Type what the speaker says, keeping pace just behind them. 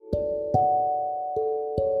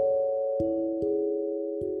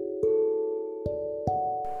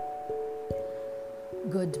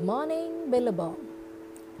Good morning, Billabong.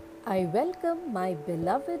 I welcome my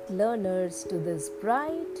beloved learners to this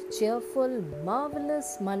bright, cheerful,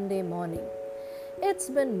 marvelous Monday morning.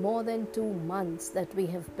 It's been more than 2 months that we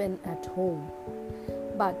have been at home.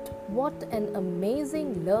 But what an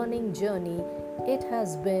amazing learning journey it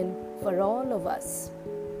has been for all of us.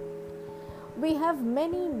 We have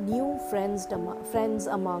many new friends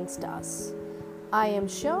amongst us. I am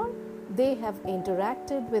sure they have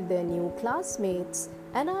interacted with their new classmates,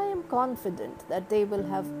 and I am confident that they will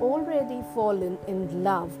have already fallen in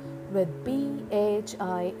love with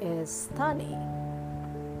BHIS Thani.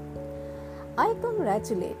 I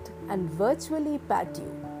congratulate and virtually pat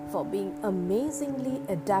you for being amazingly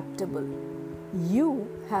adaptable. You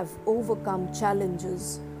have overcome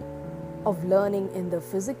challenges of learning in the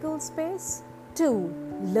physical space to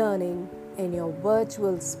learning in your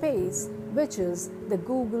virtual space, which is the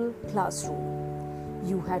Google Classroom.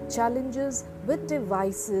 You had challenges with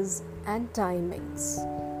devices and timings,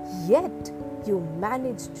 yet you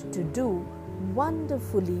managed to do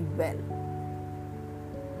wonderfully well.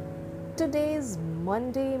 Today's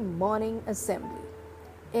Monday morning assembly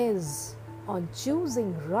is on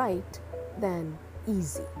choosing right than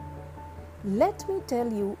easy. Let me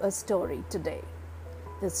tell you a story today.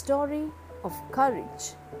 The story of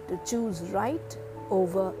courage to choose right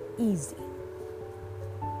over easy.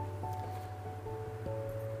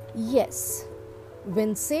 Yes,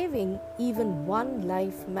 when saving even one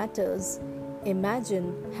life matters,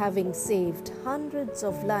 imagine having saved hundreds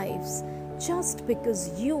of lives just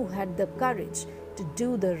because you had the courage to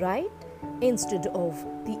do the right instead of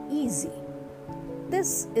the easy.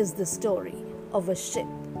 This is the story of a ship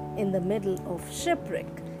in the middle of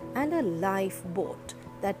shipwreck and a lifeboat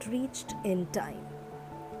that reached in time.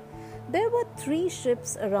 There were 3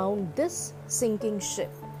 ships around this sinking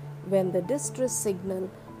ship when the distress signal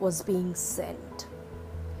was being sent.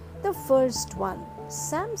 The first one,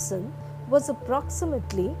 Samson, was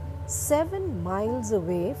approximately 7 miles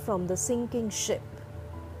away from the sinking ship.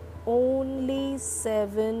 Only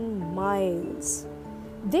 7 miles.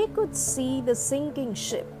 They could see the sinking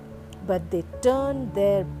ship, but they turned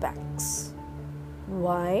their backs.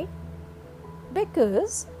 Why?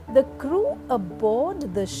 Because the crew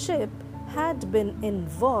aboard the ship had been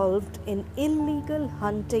involved in illegal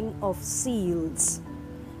hunting of seals.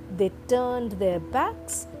 They turned their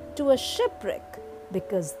backs to a shipwreck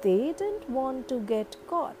because they didn't want to get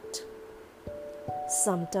caught.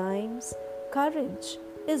 Sometimes courage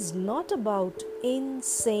is not about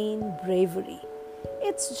insane bravery.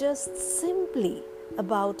 It's just simply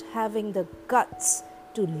about having the guts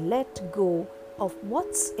to let go of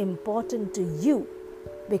what's important to you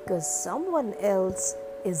because someone else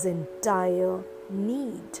is in dire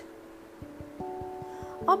need.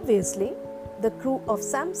 Obviously, the crew of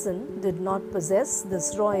Samson did not possess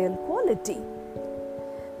this royal quality.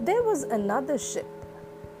 There was another ship,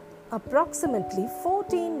 approximately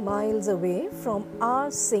 14 miles away from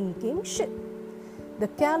our sinking ship. The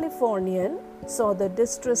Californian saw the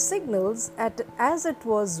distress signals as it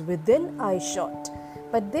was within eyeshot,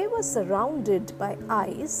 but they were surrounded by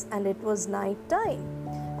ice and it was night time,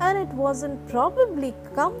 and it wasn't probably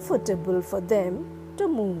comfortable for them to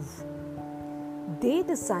move. They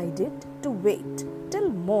decided to wait till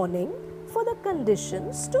morning for the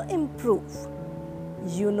conditions to improve.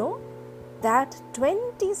 You know, that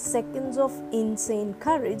 20 seconds of insane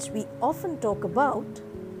courage we often talk about.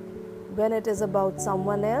 When it is about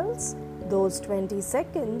someone else, those 20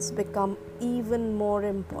 seconds become even more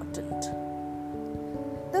important.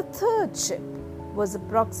 The third ship was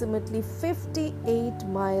approximately 58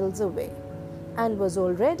 miles away and was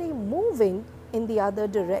already moving in the other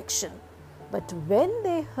direction. But when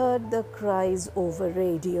they heard the cries over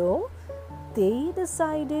radio, they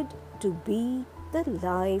decided to be the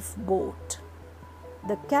lifeboat.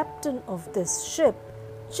 The captain of this ship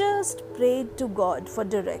just prayed to God for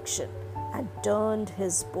direction and turned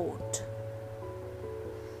his boat.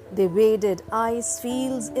 They waded ice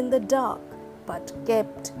fields in the dark but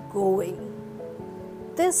kept going.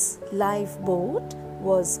 This lifeboat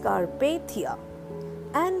was Carpathia,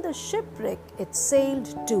 and the shipwreck it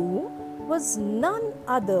sailed to was none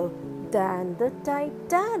other than the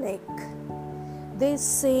Titanic. They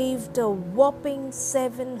saved a whopping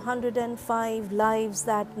 705 lives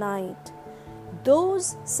that night.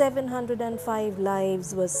 Those 705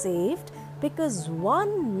 lives were saved because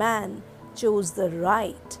one man chose the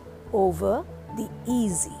right over the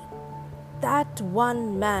easy. That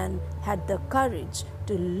one man had the courage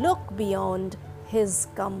to look beyond his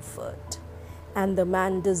comfort, and the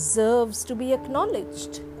man deserves to be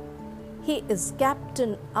acknowledged. He is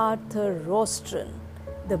Captain Arthur Rostron,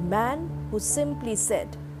 the man who simply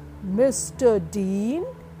said, "Mr. Dean,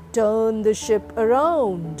 turn the ship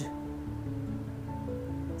around."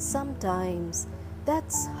 Sometimes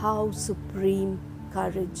that's how supreme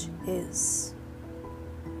courage is.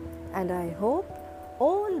 And I hope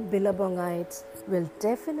all Billabongites will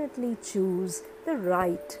definitely choose the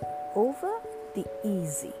right over the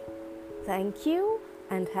easy. Thank you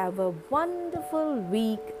and have a wonderful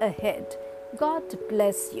week ahead. God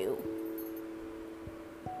bless you.